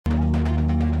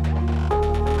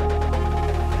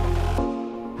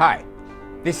Hi,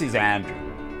 this is Andrew,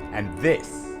 and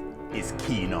this is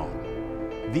Keen On,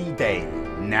 the daily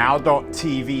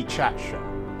now.tv chat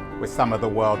show with some of the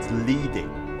world's leading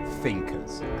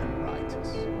thinkers and writers.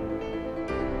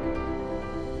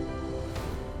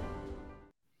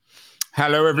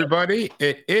 Hello, everybody.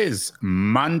 It is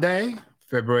Monday,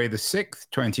 February the 6th,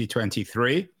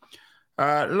 2023.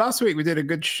 Last week we did a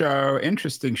good show,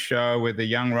 interesting show with a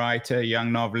young writer,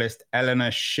 young novelist, Eleanor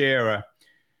Shearer.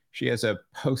 She has a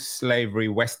post-slavery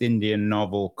West Indian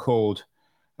novel called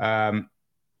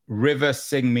River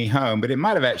Sing Me Home, but it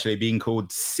might have actually been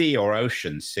called Sea or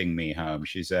Ocean Sing Me Home.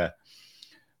 She's a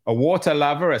water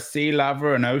lover, a sea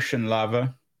lover, an ocean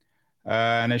lover.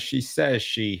 And as she says,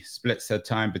 she splits her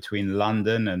time between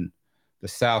London and the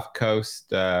south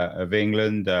coast of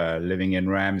England, living in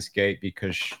Ramsgate,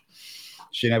 because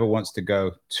she never wants to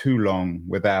go too long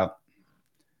without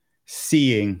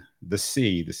seeing the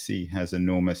sea. The sea has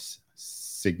enormous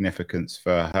significance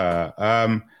for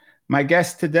her. My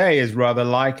guest today is rather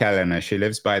like Eleanor. She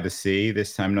lives by the sea,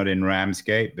 this time not in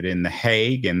Ramsgate, but in The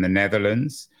Hague, in the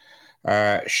Netherlands.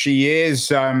 She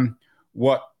is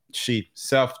what she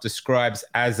self-describes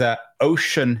as an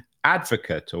ocean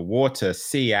advocate, a water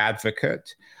sea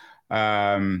advocate.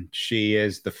 She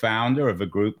is the founder of a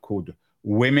group called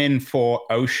Women for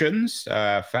Oceans,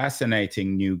 a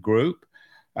fascinating new group.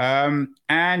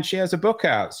 And she has a book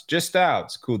just out.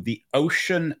 It's called The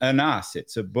Ocean and Us.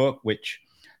 It's a book which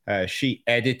she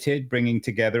edited, bringing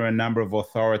together a number of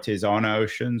authorities on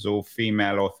oceans, all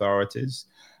female authorities.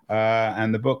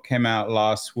 And the book came out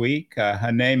last week.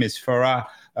 Her name is Farah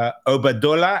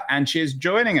Obadullah, and she is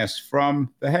joining us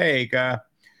from The Hague.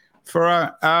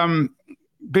 Farah,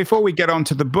 before we get on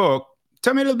to the book,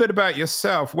 tell me a little bit about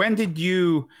yourself. When did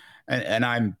you, and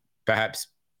I'm perhaps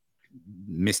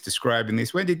misdescribing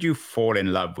this, when did you fall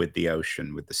in love with the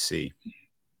ocean, with the sea?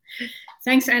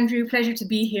 Thanks, Andrew. Pleasure to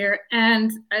be here.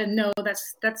 And no,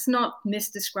 that's not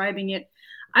misdescribing it.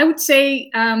 I would say,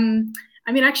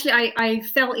 actually, I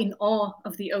fell in awe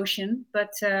of the ocean,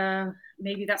 but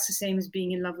maybe that's the same as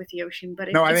being in love with the ocean.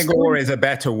 But I think awe is a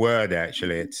better word.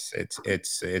 Actually,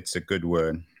 it's a good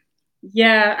word.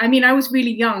 Yeah, I mean, I was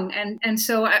really young, and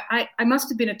so I must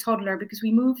have been a toddler, because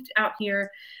we moved out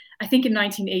here, I think, in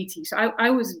 1980. So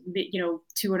I was,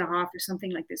 2.5 or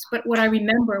something like this. But what I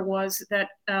remember was that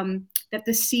that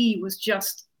the sea was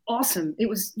just awesome. It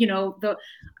was,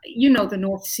 the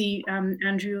North Sea,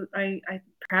 Andrew, I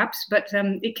perhaps, but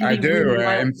it can be. I do.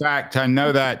 Really in fact, I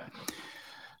know that.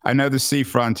 I know the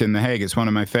seafront in The Hague. It's one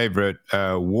of my favorite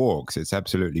walks. It's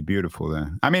absolutely beautiful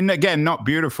there. I mean, again, not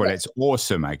beautiful. It's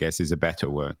awesome, I guess, is a better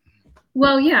word.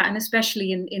 Well, yeah, and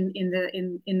especially in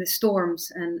the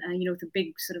storms and the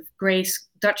big sort of grey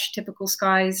Dutch typical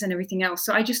skies and everything else.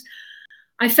 So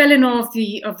I fell in awe of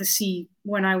the sea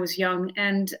when I was young,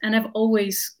 and I've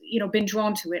always been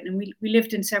drawn to it. And we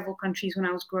lived in several countries when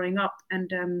I was growing up,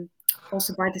 and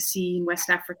also by the sea in West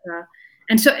Africa.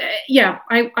 And so,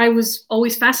 I was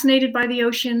always fascinated by the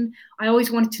ocean. I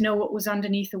always wanted to know what was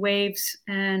underneath the waves,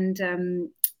 and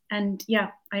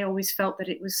I always felt that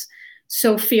it was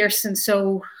so fierce and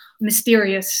so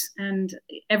mysterious, and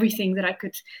everything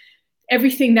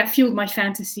that fueled my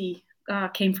fantasy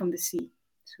came from the sea.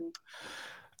 So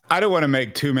I don't want to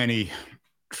make too many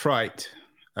trite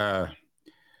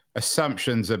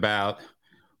assumptions about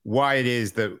why it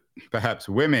is that perhaps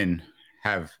women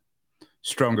have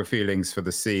stronger feelings for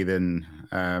the sea than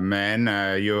men.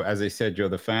 As I said, you're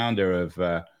the founder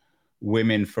of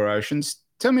Women for Oceans.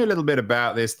 Tell me a little bit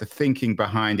about this, the thinking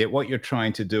behind it, what you're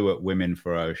trying to do at Women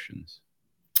for Oceans.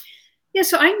 Yeah,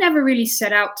 so I never really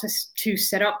set out to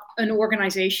set up an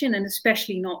organization, and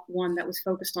especially not one that was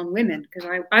focused on women, because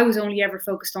I was only ever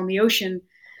focused on the ocean,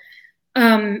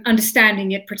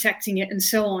 understanding it, protecting it, and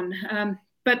so on.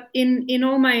 But in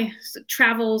all my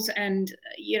travels, and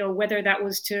whether that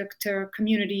was to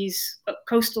communities,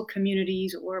 coastal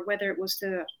communities, or whether it was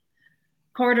to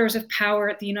corridors of power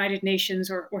at the United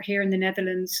Nations or here in the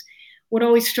Netherlands, what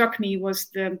always struck me was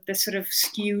the sort of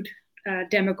skewed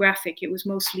demographic. It was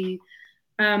mostly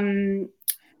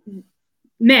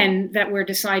men that were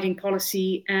deciding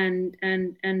policy and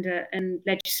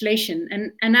legislation.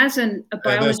 And as a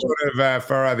biologist, the sort of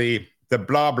for the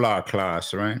blah blah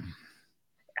class, right?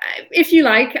 If you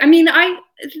like. I mean,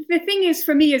 the thing is,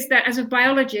 for me, is that as a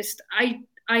biologist,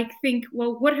 I think,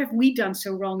 well, what have we done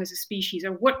so wrong as a species,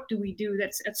 or what do we do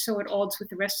that's so at odds with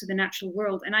the rest of the natural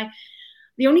world? And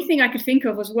the only thing I could think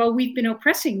of was, well, we've been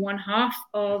oppressing one half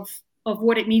of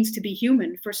what it means to be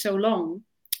human for so long,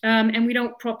 and we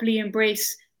don't properly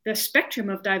embrace the spectrum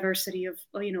of diversity of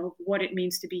what it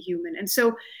means to be human. And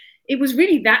so it was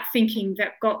really that thinking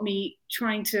that got me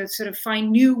trying to sort of find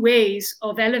new ways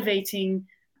of elevating,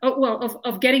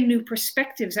 of getting new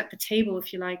perspectives at the table,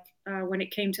 if you like, when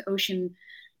it came to ocean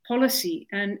policy.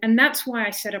 And that's why I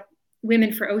set up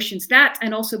Women for Oceans. That,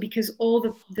 and also because all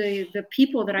the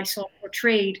people that I saw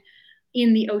portrayed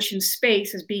in the ocean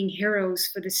space as being heroes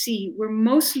for the sea were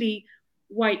mostly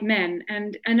white men.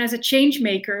 And as a change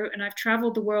maker, and I've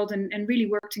traveled the world and really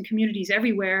worked in communities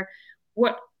everywhere,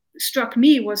 what struck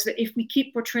me was that if we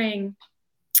keep portraying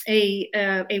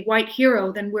a white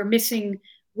hero, then we're missing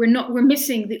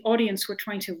the audience we're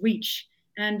trying to reach.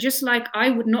 And just like I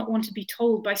would not want to be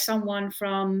told by someone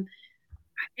from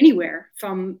anywhere,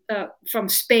 from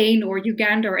Spain or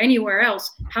Uganda or anywhere else,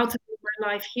 how to live my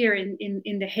life here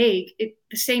in The Hague,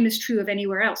 the same is true of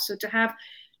anywhere else. So to have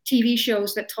TV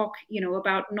shows that talk,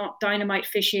 about not dynamite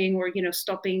fishing or,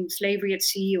 stopping slavery at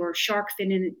sea or shark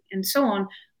finning and so on,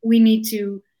 we need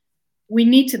to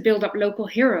build up local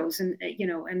heroes and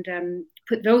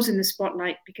put those in the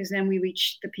spotlight, because then we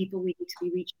reach the people we need to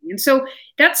be reaching. And so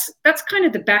that's kind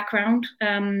of the background.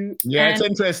 It's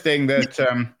interesting that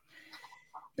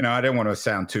I don't want to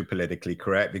sound too politically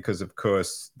correct, because of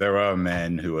course there are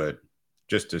men who are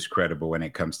just as credible when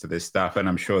it comes to this stuff, and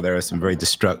I'm sure there are some very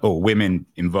women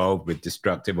involved with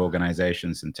destructive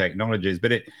organizations and technologies.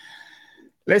 But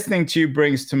listening to you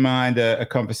brings to mind a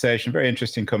conversation, very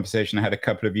interesting conversation I had a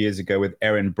couple of years ago with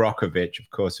Erin Brockovich, of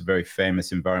course, a very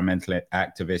famous environmental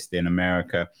activist in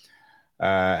America.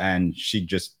 And she'd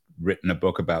just written a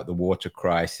book about the water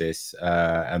crisis.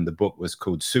 And the book was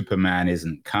called Superman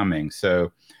Isn't Coming.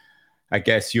 So I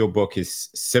guess your book is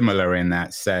similar in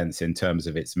that sense in terms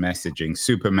of its messaging.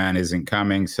 Superman isn't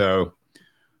coming. So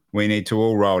we need to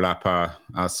all roll up our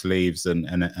sleeves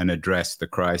and address the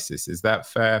crisis. Is that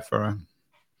fair for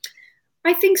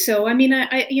I think so. I mean,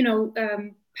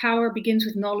 power begins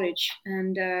with knowledge,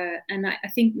 and I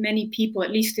think many people,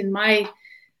 at least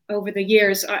over the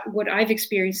years, what I've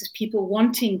experienced is people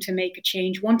wanting to make a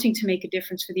change, wanting to make a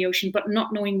difference for the ocean, but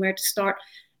not knowing where to start,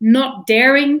 not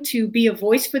daring to be a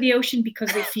voice for the ocean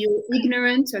because they feel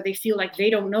ignorant or they feel like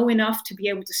they don't know enough to be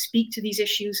able to speak to these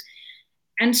issues.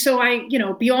 And so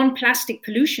beyond plastic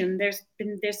pollution, there's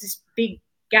this big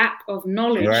gap of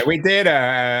knowledge. Right. We did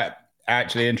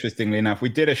actually, interestingly enough, we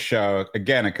did a show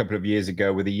again a couple of years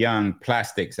ago with a young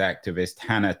plastics activist,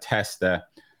 Hannah Tester.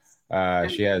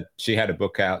 She had a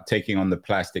book out, Taking on the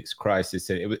Plastics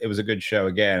Crisis. It was a good show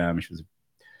again. She was a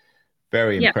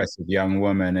very impressive young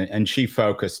woman, and she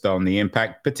focused on the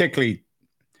impact, particularly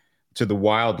to the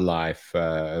wildlife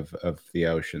of the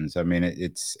oceans. I mean,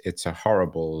 it's a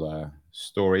horrible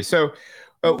story. So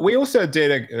we also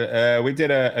did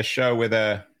a show with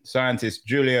a scientist,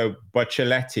 Giulio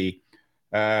Boccialetti,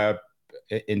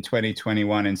 in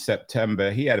 2021 in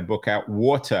September. He had a book out,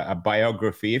 Water, a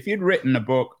Biography. If you'd written a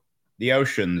book, The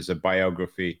Oceans, a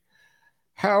Biography,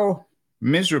 how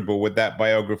miserable would that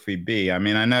biography be? I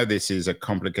mean, I know this is a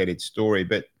complicated story,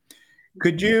 but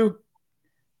could you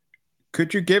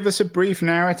give us a brief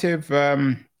narrative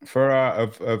of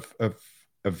the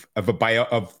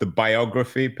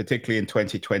biography, particularly in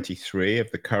 2023, of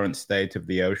the current state of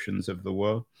the oceans of the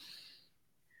world?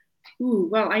 Ooh,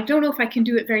 well, I don't know if I can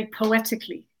do it very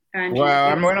poetically, Andrew.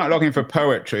 Well, we're not looking for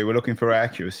poetry; we're looking for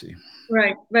accuracy.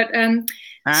 Right, but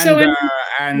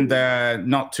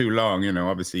not too long.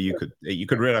 Obviously, you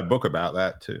could read a book about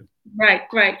that too. Right.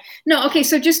 No, okay.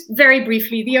 So just very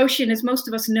briefly, the ocean, as most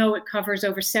of us know, it covers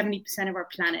over 70% of our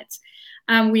planet.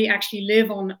 We actually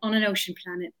live on an ocean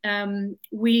planet.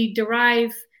 We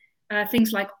derive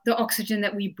things like the oxygen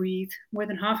that we breathe. More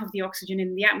than half of the oxygen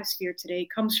in the atmosphere today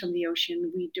comes from the ocean.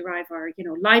 We derive our,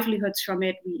 livelihoods from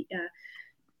it. We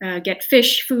get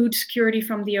fish, food security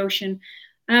from the ocean.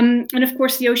 And of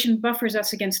course, the ocean buffers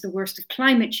us against the worst of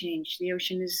climate change. The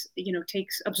ocean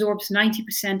absorbs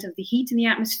 90% of the heat in the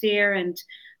atmosphere and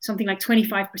something like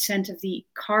 25% of the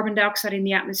carbon dioxide in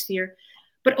the atmosphere.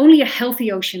 But only a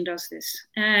healthy ocean does this.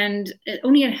 And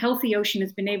only a healthy ocean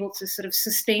has been able to sort of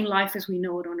sustain life as we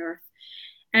know it on Earth.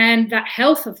 And that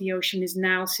health of the ocean is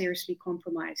now seriously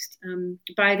compromised.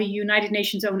 By the United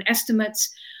Nations' own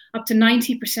estimates, up to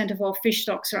 90% of all fish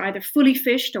stocks are either fully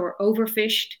fished or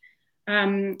overfished.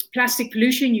 Plastic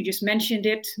pollution, you just mentioned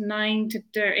it, 8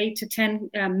 to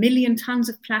 10 million tons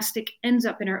of plastic ends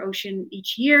up in our ocean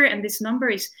each year. And this number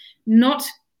is not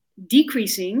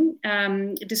decreasing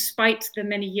despite the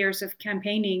many years of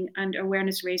campaigning and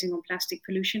awareness raising on plastic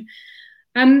pollution.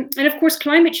 And of course,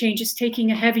 climate change is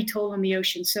taking a heavy toll on the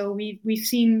ocean. So we've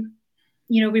seen,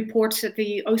 reports that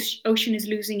the ocean is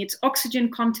losing its oxygen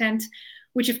content,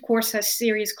 which of course has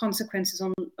serious consequences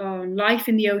on life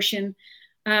in the ocean.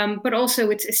 but also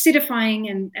it's acidifying,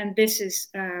 and this is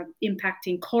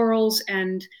impacting corals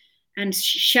and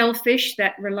shellfish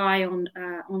that rely on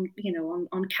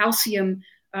calcium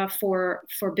for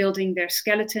building their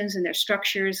skeletons and their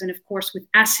structures. And of course, with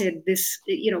acid, this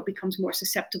becomes more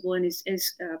susceptible and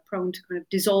is prone to kind of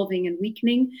dissolving and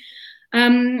weakening.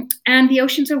 And the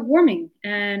oceans are warming,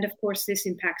 and of course this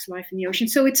impacts life in the ocean.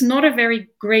 So it's not a very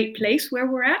great place where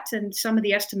we're at. And some of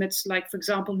the estimates, like for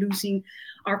example, losing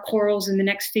our corals in the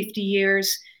next 50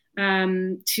 years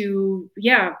to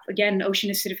again, ocean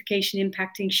acidification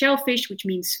impacting shellfish, which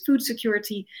means food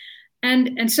security.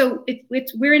 And so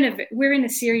we're in a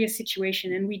serious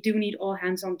situation, and we do need all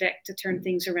hands on deck to turn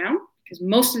things around, because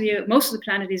most of the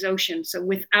planet is ocean. So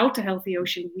without a healthy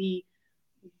ocean, we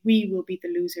will be the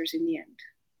losers in the end.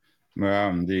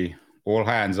 Well, the all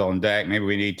hands on deck. Maybe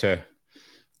we need to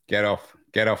get off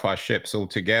our ships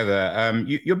altogether.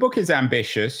 Your book is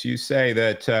ambitious. You say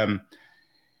that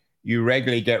you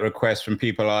regularly get requests from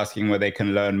people asking where they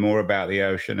can learn more about the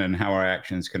ocean and how our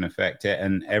actions can affect it.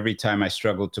 And every time I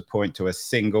struggle to point to a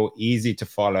single, easy to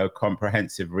follow,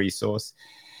 comprehensive resource.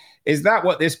 Is that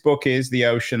what this book is, The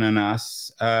Ocean and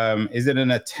Us? Is it an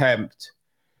attempt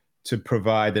to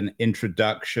provide an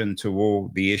introduction to all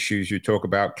the issues you talk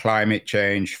about: climate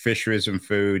change, fisheries and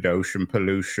food, ocean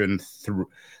pollution,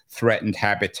 threatened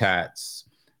habitats?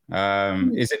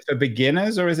 Is it for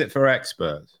beginners or is it for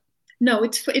experts? No,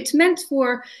 it's meant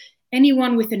for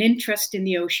anyone with an interest in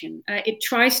the ocean. It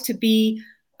tries to be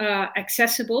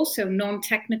accessible, so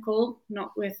non-technical,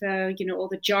 not with all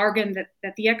the jargon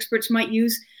that the experts might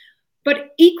use.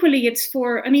 But equally, it's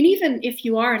for, even if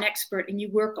you are an expert and you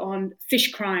work on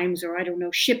fish crimes or, I don't know,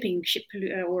 shipping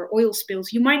or oil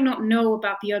spills, you might not know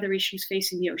about the other issues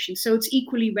facing the ocean. So it's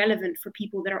equally relevant for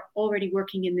people that are already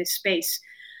working in this space.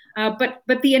 But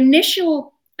the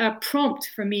initial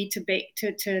prompt for me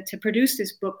to produce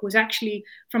this book was actually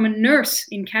from a nurse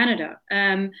in Canada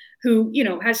who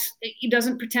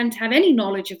doesn't pretend to have any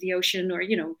knowledge of the ocean, or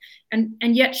and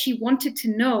yet she wanted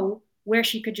to know where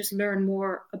she could just learn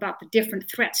more about the different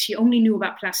threats. She only knew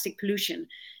about plastic pollution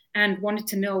and wanted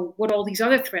to know what all these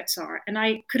other threats are. And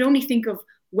I could only think of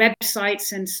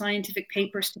websites and scientific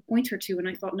papers to point her to. And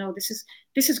I thought, no, this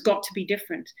has got to be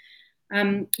different.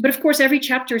 But of course, every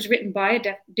chapter is written by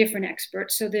a different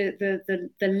expert. So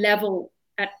the level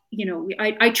at,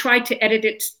 I tried to edit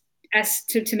it as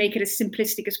to make it as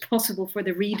simplistic as possible for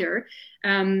the reader.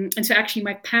 And so actually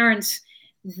my parents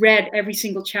read every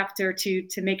single chapter to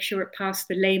make sure it passed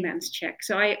the layman's check.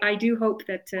 So I do hope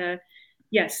that,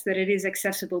 yes, that it is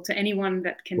accessible to anyone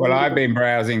that can. Well, I've been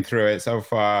browsing through it so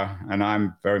far, and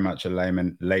I'm very much a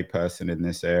layperson in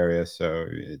this area. So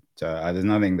there's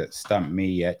nothing that stumped me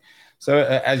yet. So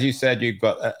as you said, you've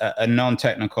got a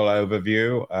non-technical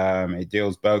overview. It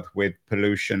deals both with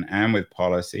pollution and with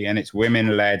policy, and it's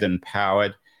women-led and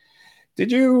powered. Were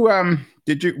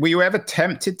you ever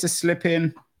tempted to slip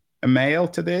in a male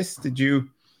to this? Did you,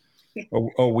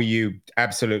 or were you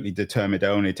absolutely determined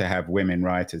only to have women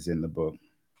writers in the book?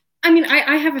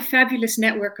 I have a fabulous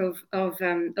network of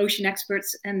ocean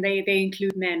experts, and they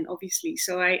include men, obviously.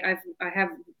 So I have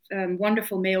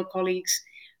wonderful male colleagues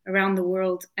around the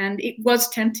world, and it was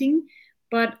tempting.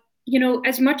 But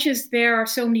as much as there are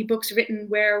so many books written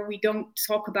where we don't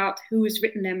talk about who has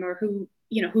written them or who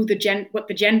what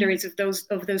the gender is of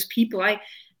those people,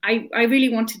 I really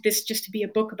wanted this just to be a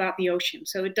book about the ocean.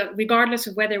 So regardless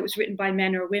of whether it was written by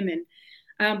men or women.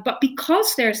 But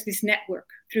because there's this network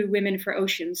through Women for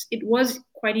Oceans, it was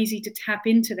quite easy to tap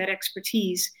into that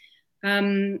expertise.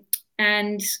 And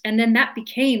then that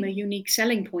became a unique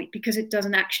selling point, because it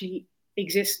doesn't actually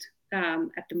exist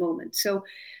at the moment. So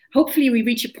hopefully we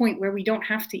reach a point where we don't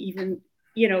have to even,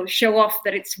 show off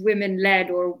that it's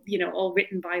women-led or, all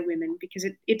written by women, because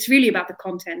it's really about the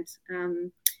content.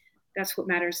 That's what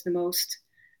matters the most.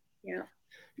 Yeah.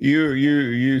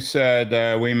 You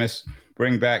said we must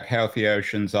bring back healthy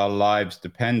oceans. Our lives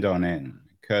depend on it. It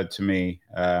occurred to me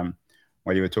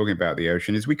while you were talking about the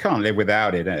ocean is we can't live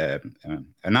without it. An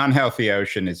unhealthy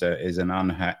ocean is an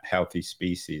unhealthy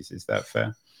species. Is that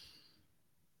fair?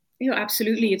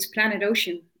 Absolutely. It's planet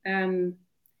ocean. I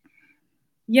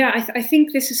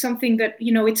think this is something that,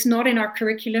 it's not in our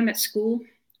curriculum at school.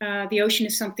 The ocean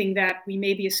is something that we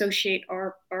maybe associate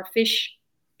our fish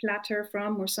platter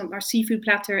from, or our seafood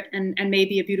platter, and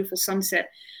maybe a beautiful sunset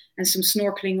and some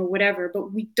snorkeling or whatever.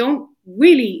 But we don't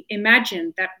really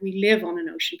imagine that we live on an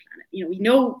ocean planet. We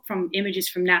know from images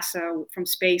from NASA, from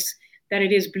space, that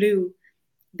it is blue,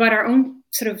 but our own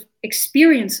sort of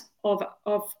experience of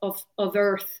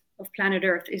Earth, of planet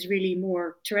Earth, is really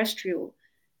more terrestrial.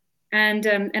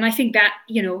 And I think that,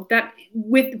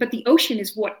 but the ocean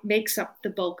is what makes up the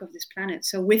bulk of this planet.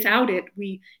 So without it,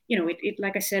 it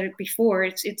like I said before,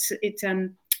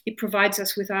 it provides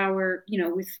us with our,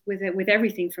 with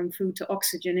everything from food to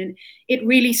oxygen, and it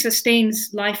really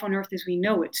sustains life on Earth as we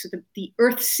know it. So the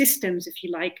Earth systems, if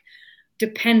you like,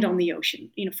 depend on the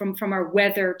ocean, from our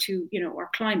weather to, our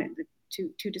climate,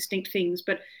 two distinct things.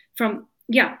 But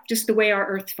just the way our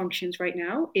Earth functions right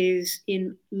now is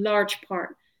in large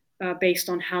part based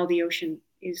on how the ocean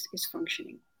is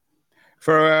functioning.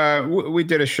 We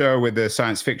did a show with the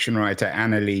science fiction writer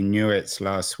Annalee Newitz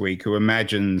last week, who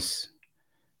imagines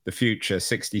the future,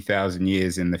 60,000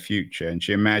 years in the future. And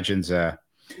she imagines,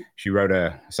 she wrote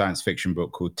a science fiction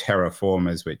book called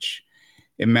Terraformers, which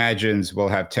imagines we'll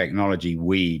have technology,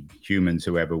 we humans,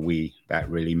 whoever we that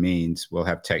really means, will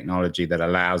have technology that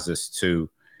allows us to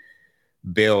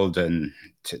build and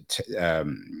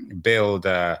build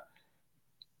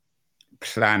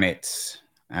planets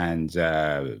and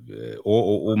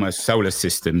almost solar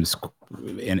systems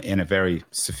in a very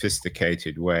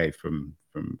sophisticated way,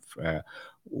 in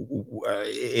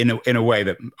a way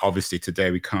that obviously today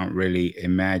we can't really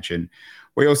imagine.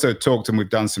 We also talked, and we've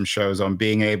done some shows on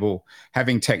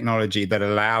having technology that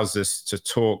allows us to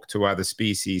talk to other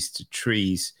species, to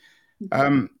trees.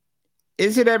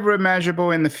 Is it ever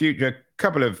imaginable in the future? A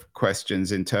couple of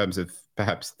questions in terms of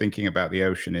perhaps thinking about the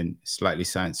ocean in slightly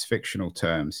science fictional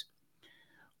terms.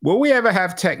 Will we ever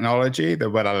have technology that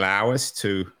would allow us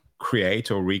to create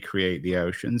or recreate the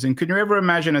oceans? And can you ever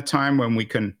imagine a time when we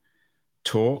can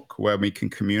talk, where we can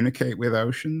communicate with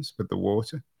oceans, with the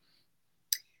water?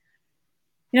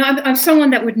 I'm someone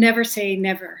that would never say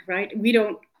never, right?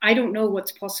 I don't know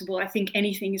what's possible. I think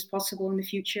anything is possible in the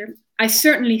future. I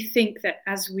certainly think that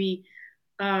as we,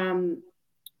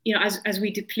 as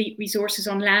we deplete resources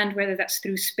on land, whether that's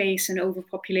through space and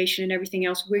overpopulation and everything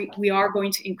else, we are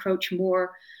going to encroach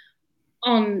more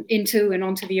into and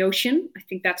onto the ocean. I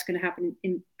think that's going to happen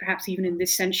perhaps even in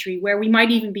this century, where we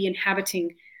might even be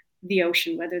inhabiting the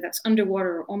ocean, whether that's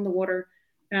underwater or on the water.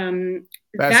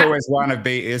 That's always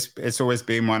it's always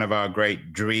been one of our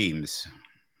great dreams.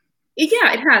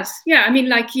 Yeah, it has. Yeah, I mean,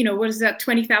 what is that?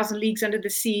 20,000 Leagues Under the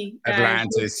Sea.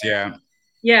 Atlantis, yeah.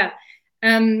 Yeah.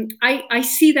 I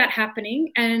see that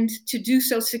happening, and to do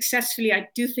so successfully, I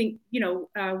do think,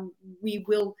 we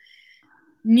will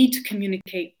need to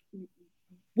communicate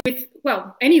with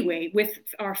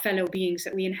our fellow beings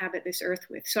that we inhabit this earth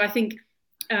with. So I think,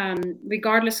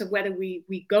 regardless of whether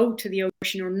we go to the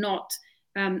ocean or not,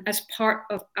 as part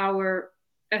of our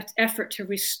effort to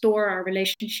restore our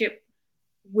relationship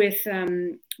with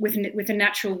the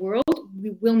natural world,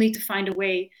 we will need to find a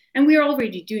way, and we are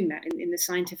already doing that in the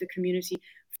scientific community,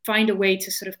 find a way to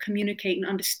sort of communicate and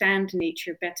understand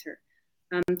nature better.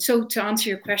 So to answer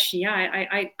your question, yeah,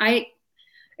 I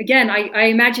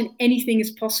imagine anything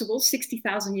is possible.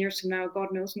 60,000 years from now,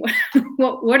 God knows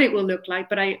what it will look like.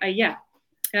 But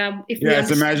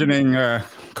it's imagining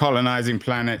colonizing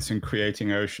planets and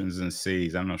creating oceans and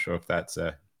seas. I'm not sure if that's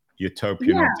a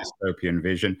utopian or dystopian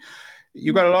vision.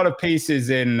 You've got a lot of pieces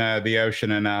in The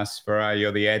Ocean and Us. Farai,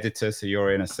 you're the editor, so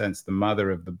you're in a sense the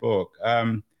mother of the book.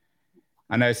 I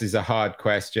know this is a hard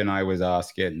question. I always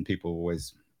ask it, and people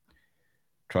always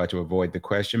try to avoid the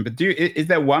question. But is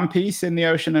there one piece in The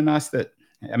Ocean and Us that,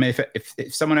 I mean,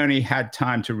 if someone only had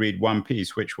time to read one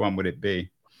piece, which one would it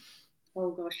be?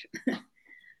 Oh gosh.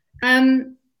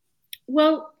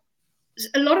 Well,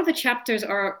 a lot of the chapters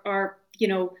are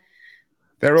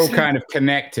they're all kind of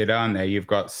connected, aren't they? You've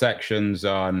got sections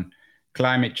on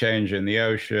climate change in the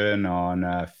ocean,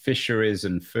 on fisheries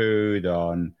and food,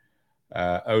 on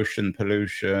ocean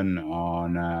pollution,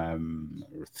 on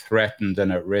threatened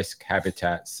and at-risk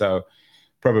habitats. So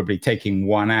probably taking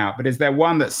one out. But is there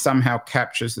one that somehow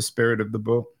captures the spirit of the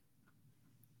book?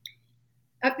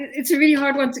 It's a really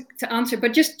hard one to answer,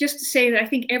 but just to say that I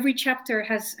think every chapter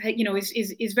has,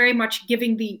 is very much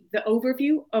giving the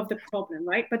overview of the problem,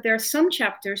 right? But there are some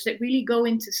chapters that really go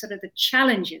into sort of the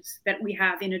challenges that we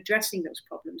have in addressing those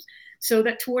problems. So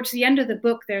that towards the end of the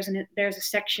book, there's a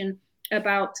section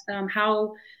about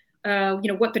how,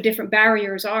 what the different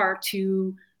barriers are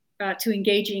to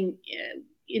engaging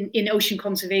in ocean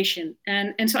conservation,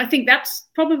 and so I think that's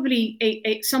probably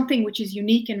something which is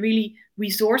unique and really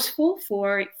resourceful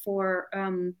for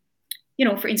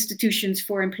institutions,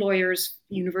 for employers,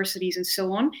 universities, and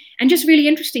so on, and just really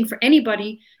interesting for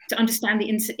anybody to understand the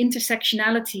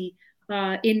intersectionality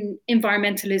in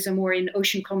environmentalism or in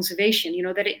ocean conservation.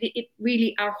 That it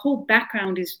really, our whole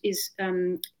background is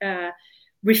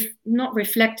not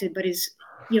reflected, but is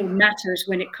matters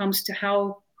when it comes to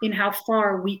how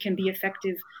far we can be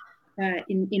effective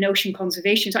in ocean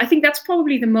conservation. So I think that's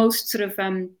probably the most sort of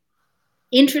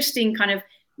interesting kind of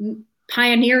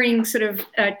pioneering sort of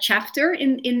chapter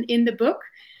in the book.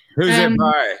 Who's it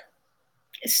by?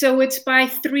 So it's by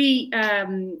three.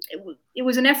 It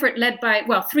was an effort led by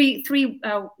three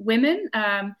women.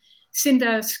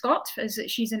 Cinda Scott,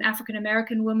 she's an African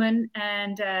American woman,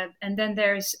 and then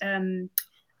there's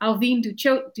Alvine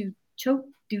Dutochi,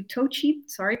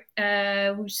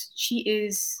 she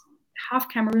is half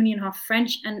Cameroonian, half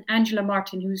French, and Angela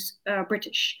Martin, who's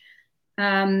British.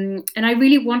 And I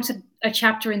really wanted a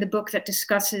chapter in the book that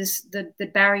discusses the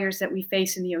barriers that we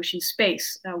face in the ocean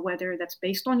space, whether that's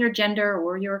based on your gender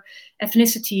or your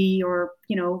ethnicity or,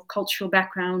 cultural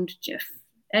background,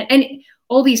 and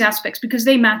all these aspects, because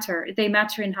they matter. They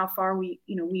matter in how far we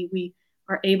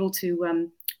are able to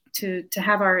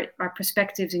have our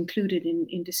perspectives included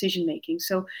in decision making.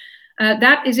 So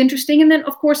that is interesting. And then,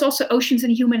 of course, also oceans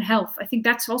and human health. I think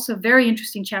that's also a very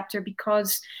interesting chapter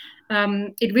because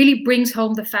it really brings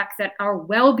home the fact that our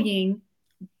well-being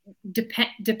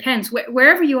depends,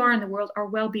 wherever you are in the world, our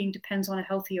well-being depends on a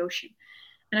healthy ocean.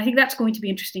 And I think that's going to be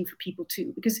interesting for people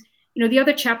too, because the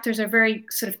other chapters are very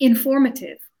sort of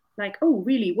informative, like, oh,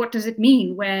 really, what does it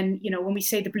mean when we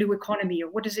say the blue economy, or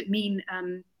what does it mean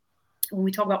when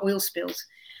we talk about oil spills?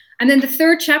 And then the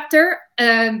third chapter,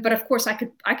 but of course I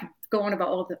could go on about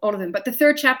all of them, but the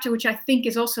third chapter, which I think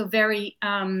is also very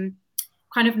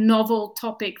kind of novel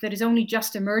topic that is only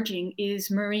just emerging,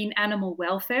 is marine animal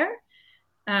welfare.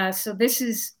 So this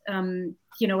is an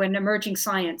emerging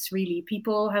science, really.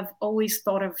 People have always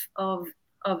thought of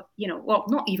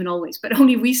not even always, but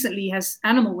only recently has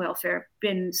animal welfare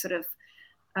been sort of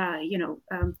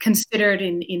considered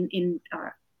in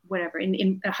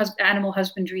animal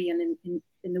husbandry and in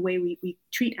the way we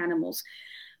treat animals.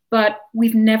 But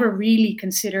we've never really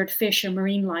considered fish or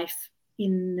marine life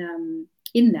in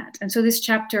that. And so this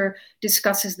chapter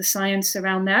discusses the science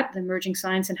around that, the emerging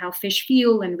science, and how fish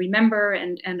feel and remember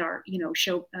and are,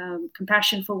 show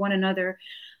compassion for one another.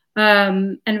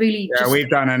 And really, we've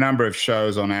done a number of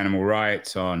shows on animal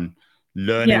rights, on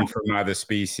learning from other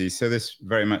species. So this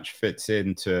very much fits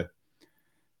into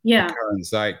the current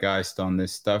zeitgeist on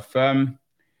this stuff.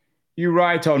 You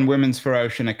write on Women's for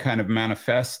Ocean a kind of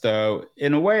manifesto.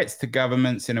 In a way, it's to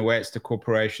governments. In a way, it's to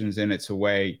corporations. And it's a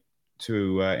way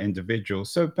to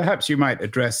individuals. So perhaps you might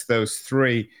address those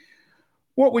three.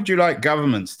 What would you like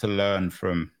governments to learn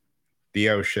from the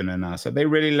ocean and us? Are they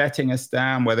really letting us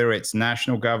down, whether it's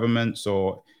national governments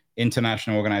or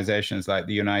international organizations like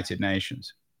the United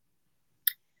Nations?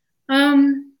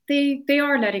 They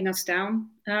are letting us down.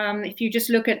 If you just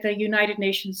look at the United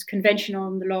Nations Convention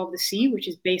on the Law of the Sea, which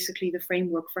is basically the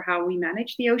framework for how we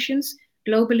manage the oceans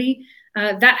globally,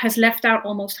 that has left out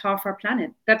almost half our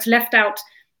planet. That's left out.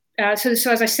 So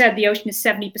as I said, the ocean is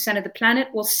 70% of the planet.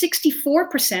 Well,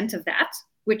 64% of that,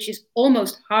 which is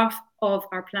almost half of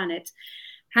our planet,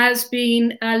 has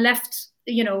been left,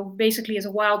 basically as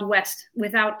a wild west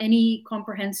without any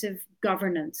comprehensive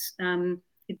governance.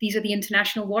 These are the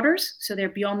international waters, so they're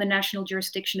beyond the national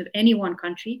jurisdiction of any one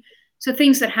country. So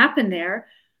things that happen there,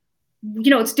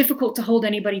 it's difficult to hold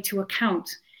anybody to account.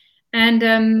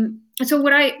 And so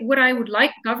what I would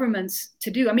like governments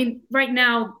to do, I mean, right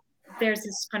now, there's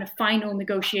this kind of final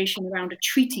negotiation around a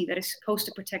treaty that is supposed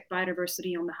to protect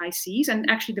biodiversity on the high seas. And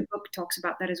actually the book talks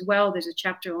about that as well. There's a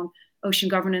chapter on ocean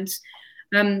governance.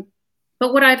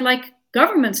 But what I'd like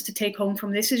governments to take home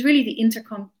from this is really the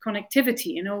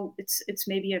interconnectivity. It's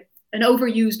maybe an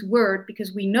overused word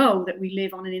because we know that we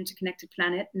live on an interconnected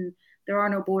planet and there are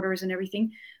no borders and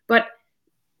everything. But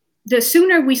the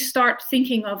sooner we start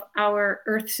thinking of our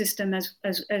Earth system as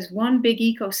one big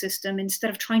ecosystem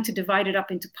instead of trying to divide it up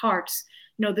into parts,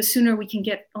 the sooner we can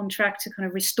get on track to kind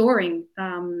of restoring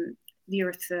the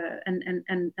Earth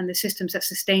and the systems that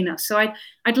sustain us. So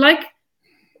I'd like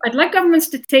governments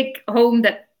to take home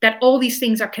that all these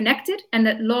things are connected and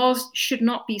that laws should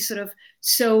not be sort of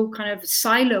so kind of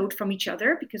siloed from each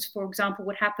other. Because, for example,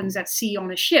 what happens at sea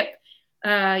on a ship,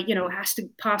 has to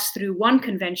pass through one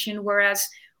convention, whereas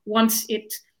once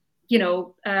it,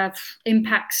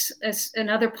 impacts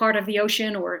another part of the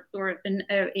ocean or an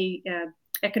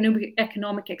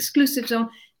economic exclusive zone,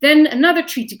 then another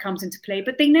treaty comes into play,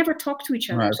 but they never talk to each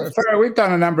other. Right. So we've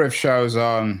done a number of shows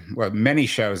many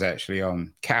shows actually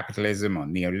on capitalism,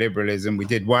 on neoliberalism. We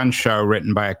did one show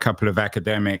written by a couple of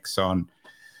academics on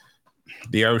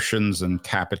the oceans and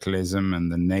capitalism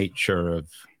and the nature of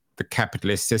the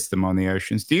capitalist system on the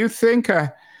oceans. Do you think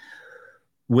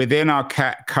within our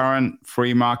current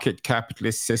free market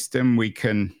capitalist system, we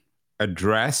can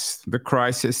address the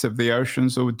crisis of the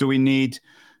oceans, or do we need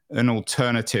an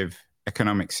alternative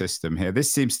economic system here?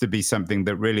 This seems to be something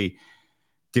that really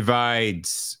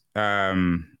divides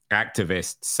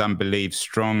activists. Some believe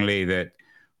strongly that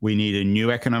we need a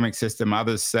new economic system.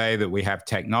 Others say that we have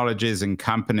technologies and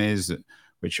companies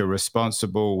which are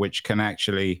responsible, which can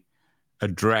actually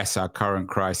address our current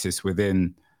crisis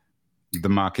within the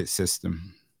market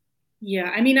system.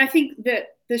 Yeah, I mean, I think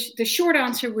that the short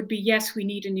answer would be yes, we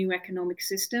need a new economic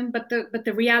system, but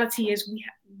the reality is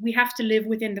we have to live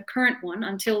within the current one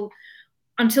until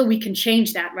we can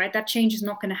change that, right? That change is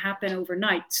not going to happen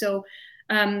overnight. So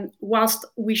whilst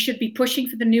we should be pushing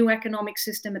for the new economic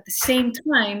system, at the same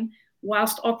time,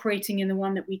 whilst operating in the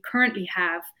one that we currently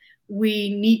have,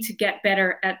 we need to get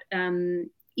better at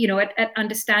at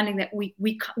understanding that we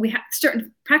have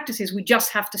certain practices we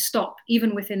just have to stop,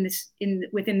 even within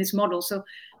this model. So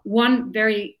one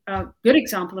very good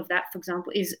example of that, for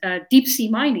example, is deep sea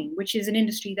mining, which is an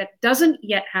industry that doesn't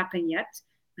yet happen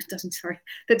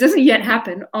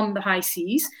on the high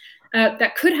seas.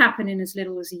 That could happen in as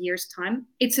little as a year's time.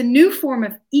 It's a new form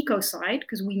of ecocide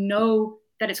because we know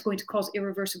that it's going to cause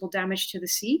irreversible damage to the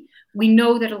sea. We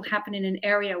know that it'll happen in an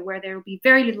area where there will be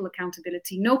very little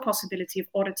accountability, no possibility of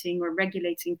auditing or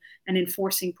regulating and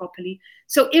enforcing properly.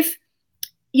 So if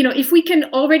we can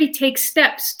already take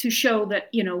steps to show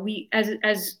that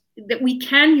that we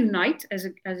can unite as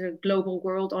a global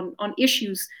world on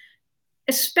issues,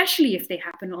 especially if they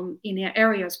happen in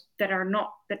areas that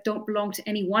don't belong to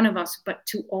any one of us but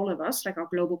to all of us, like our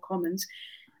global commons,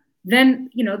 then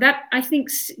that I think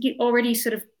already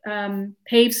sort of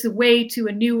paves the way to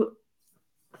a new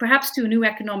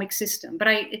economic system. But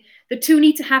the two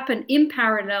need to happen in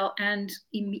parallel, and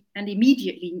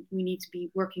immediately we need to be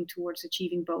working towards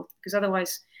achieving both, because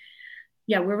otherwise,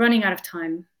 we're running out of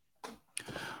time.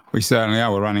 We certainly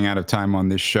are. We're running out of time on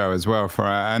this show as well.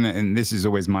 And this is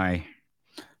always my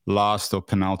last or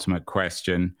penultimate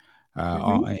question.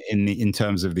 In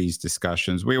terms of these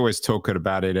discussions, we always talk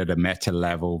about it at a meta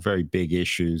level, very big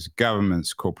issues,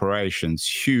 governments, corporations,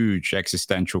 huge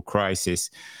existential crisis.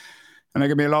 And there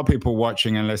can be a lot of people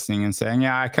watching and listening and saying,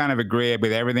 I kind of agree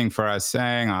with everything Faraz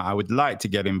saying. I would like to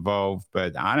get involved,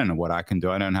 but I don't know what I can do.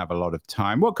 I don't have a lot of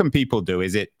time. What can people do?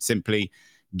 Is it simply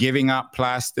giving up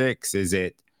plastics? Is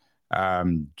it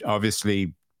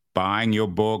obviously buying your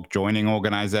book, joining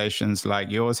organizations like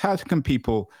yours? How can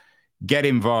people get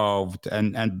involved,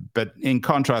 but in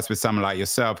contrast with someone like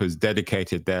yourself who's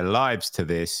dedicated their lives to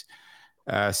this,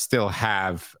 still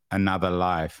have another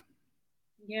life?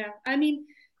 Yeah, I mean,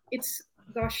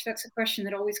 that's a question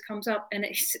that always comes up, and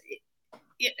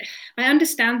I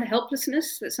understand the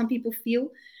helplessness that some people feel,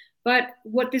 but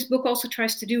what this book also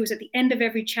tries to do is at the end of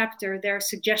every chapter, there are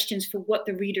suggestions for what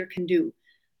the reader can do.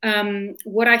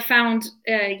 What I found,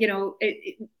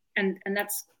 and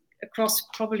that's across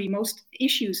probably most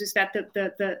issues, is that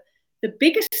the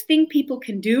biggest thing people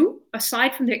can do,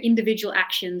 aside from their individual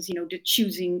actions,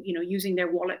 choosing, using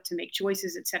their wallet to make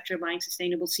choices, etc., buying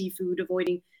sustainable seafood,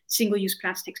 avoiding single-use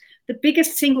plastics, the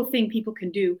biggest single thing people can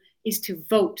do is to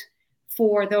vote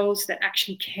for those that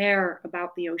actually care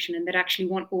about the ocean and that actually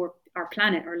want our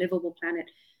planet, our livable planet.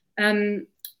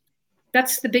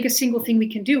 That's the biggest single thing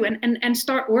we can do, and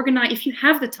start organizing. If you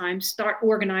have the time, start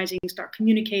organizing, start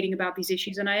communicating about these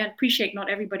issues. And I appreciate not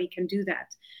everybody can do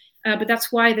that, but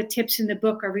that's why the tips in the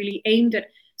book are really aimed at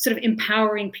sort of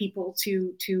empowering people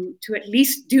to at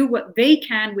least do what they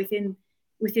can within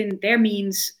their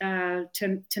means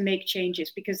to make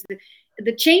changes, because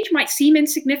the change might seem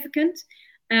insignificant.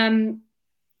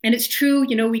 And it's true,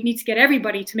 we need to get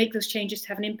everybody to make those changes to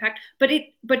have an impact.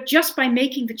 But just by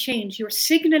making the change, you're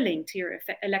signaling to your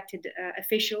elected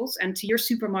officials and to your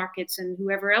supermarkets and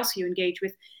whoever else you engage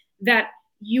with that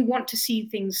you want to see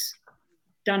things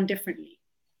done differently.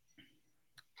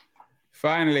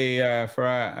 Finally,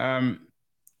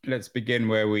 let's end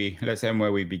where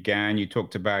we began. You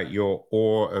talked about your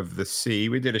Awe of the Sea.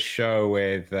 We did a show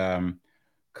with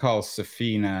Carl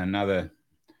Safina, another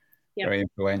very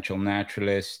influential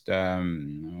naturalist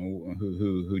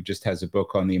who just has a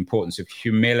book on the importance of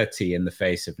humility in the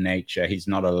face of nature. He's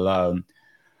not alone.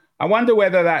 I wonder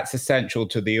whether that's essential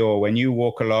to the Awe. When you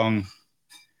walk along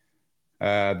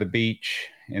the beach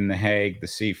in The Hague, the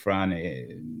seafront,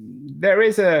 there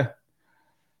is a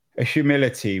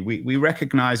humility. We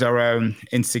recognize our own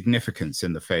insignificance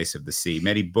in the face of the sea.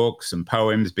 Many books and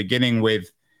poems, beginning with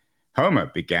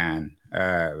Homer,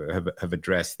 have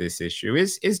addressed this issue.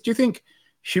 Do you think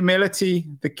humility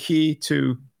the key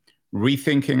to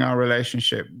rethinking our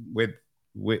relationship with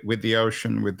the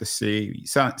ocean, with the sea?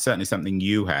 Certainly something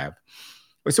you have.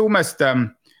 It's almost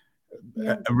a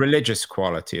religious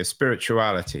quality, a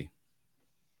spirituality.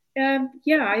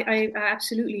 I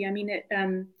absolutely. I mean,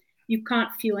 you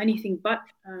can't feel anything but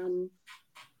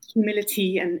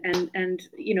humility and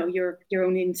your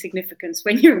own insignificance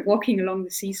when you're walking along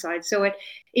the seaside. So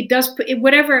it does put it,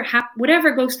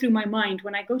 whatever goes through my mind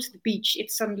when I go to the beach,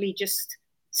 it suddenly just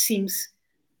seems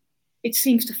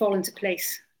to fall into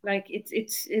place. Like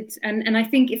it's and I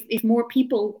think if more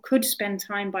people could spend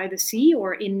time by the sea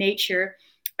or in nature,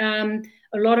 a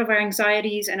lot of our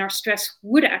anxieties and our stress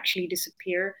would actually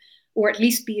disappear, or at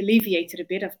least be alleviated a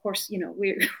bit. Of course,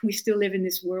 we still live in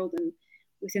this world and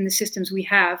within the systems we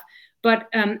have, but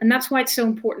and that's why it's so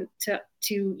important to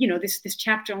this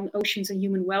chapter on oceans and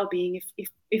human well-being.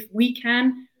 If we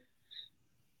can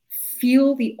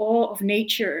feel the awe of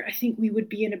nature, I think we would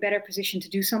be in a better position to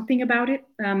do something about it.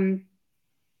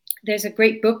 There's a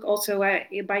great book also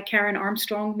by Karen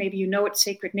Armstrong, maybe you know it,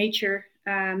 Sacred Nature.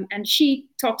 And she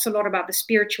talks a lot about the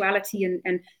spirituality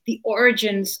and the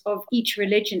origins of each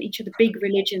religion, each of the big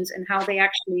religions, and how they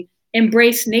actually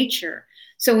embrace nature.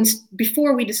 So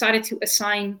before we decided to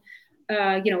assign,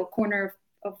 a corner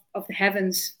of the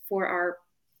heavens for our,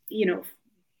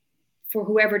 for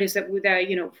whoever it is that we,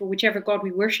 for whichever God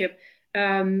we worship,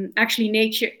 actually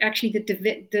nature, actually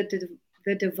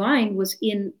the divine was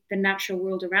in the natural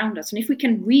world around us. And if we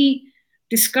can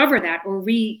rediscover that or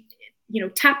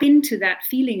tap into that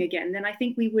feeling again, then I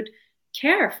think we would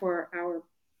care for our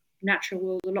natural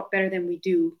world a lot better than we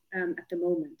do at the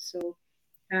moment. So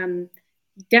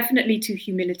definitely to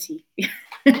humility.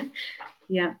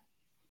 Yeah.